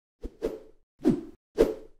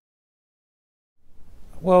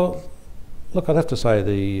Well, look, I'd have to say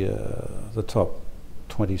the top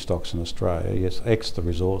 20 stocks in Australia, yes, X the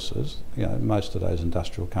resources, most of those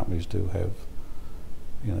industrial companies do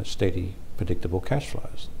have, steady, predictable cash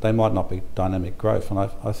flows. They might not be dynamic growth, and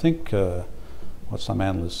I think what some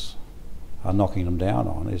analysts are knocking them down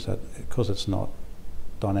on is that because it's not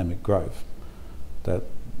dynamic growth, that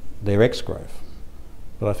they're X growth.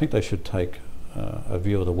 But I think they should take a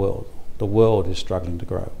view of the world. The world is struggling to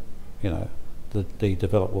grow, the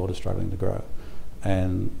developed world is struggling to grow,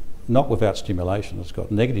 and not without stimulation. It's got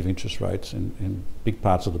negative interest rates in big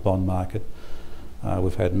parts of the bond market.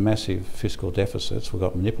 We've had massive fiscal deficits. We've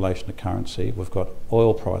got manipulation of currency. We've got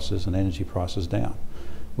oil prices and energy prices down.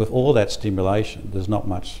 With all that stimulation, there's not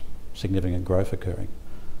much significant growth occurring.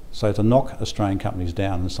 So to knock Australian companies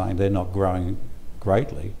down and saying they're not growing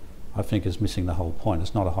greatly, I think is missing the whole point.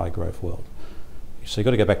 It's not a high growth world. So you've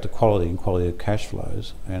got to go back to quality and quality of cash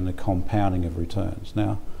flows and the compounding of returns.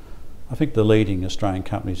 Now, I think the leading Australian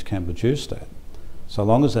companies can produce that, so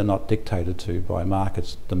long as they're not dictated to by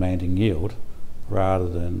markets demanding yield rather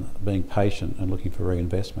than being patient and looking for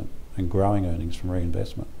reinvestment and growing earnings from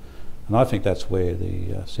reinvestment. And I think that's where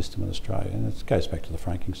the system in Australia, and it goes back to the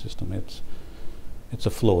franking system, it's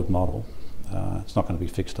a flawed model. It's not going to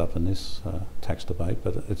be fixed up in this tax debate,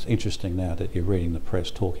 but it's interesting now that you're reading the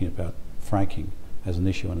press talking about franking as an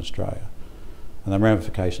issue in Australia. And the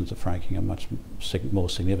ramifications of franking are much more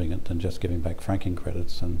significant than just giving back franking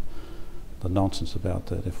credits, and the nonsense about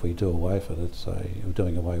that if we do away with it, we're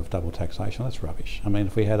doing away with double taxation. That's rubbish. I mean,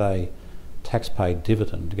 if we had a tax-paid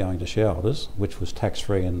dividend going to shareholders, which was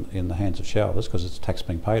tax-free in the hands of shareholders because it's tax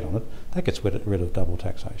being paid on it, that gets rid of double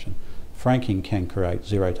taxation. Franking can create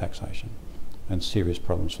zero taxation and serious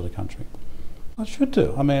problems for the country. It should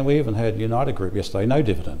do. I mean, we even had United Group yesterday, no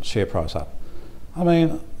dividend, share price up. I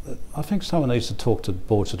mean, I think someone needs to talk to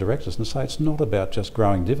boards of directors and say it's not about just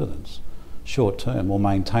growing dividends short term or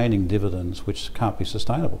maintaining dividends which can't be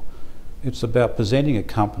sustainable. It's about presenting a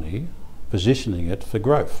company, positioning it for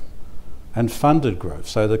growth and funded growth.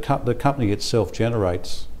 So the company itself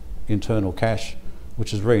generates internal cash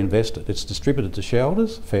which is reinvested. It's distributed to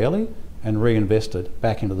shareholders fairly and reinvested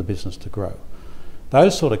back into the business to grow.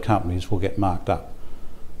 Those sort of companies will get marked up.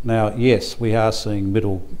 Now, yes, we are seeing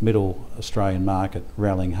middle Australian market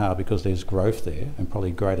rallying hard because there's growth there, and probably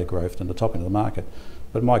greater growth than the top end of the market.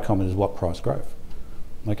 But my comment is, what price growth?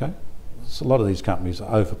 Okay, so a lot of these companies are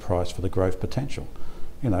overpriced for the growth potential,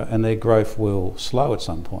 and their growth will slow at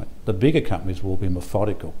some point. The bigger companies will be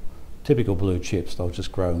methodical, typical blue chips. They'll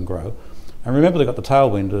just grow and grow. And remember, they've got the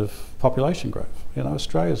tailwind of population growth.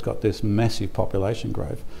 Australia's got this massive population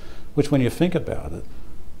growth, which, when you think about it,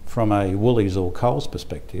 from a Woolies or Coles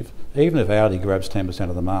perspective, even if Audi grabs 10%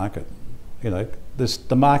 of the market,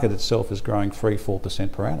 the market itself is growing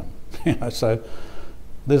 3-4% per annum. So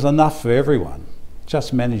there's enough for everyone.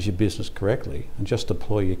 Just manage your business correctly and just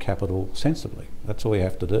deploy your capital sensibly. That's all you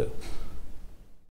have to do.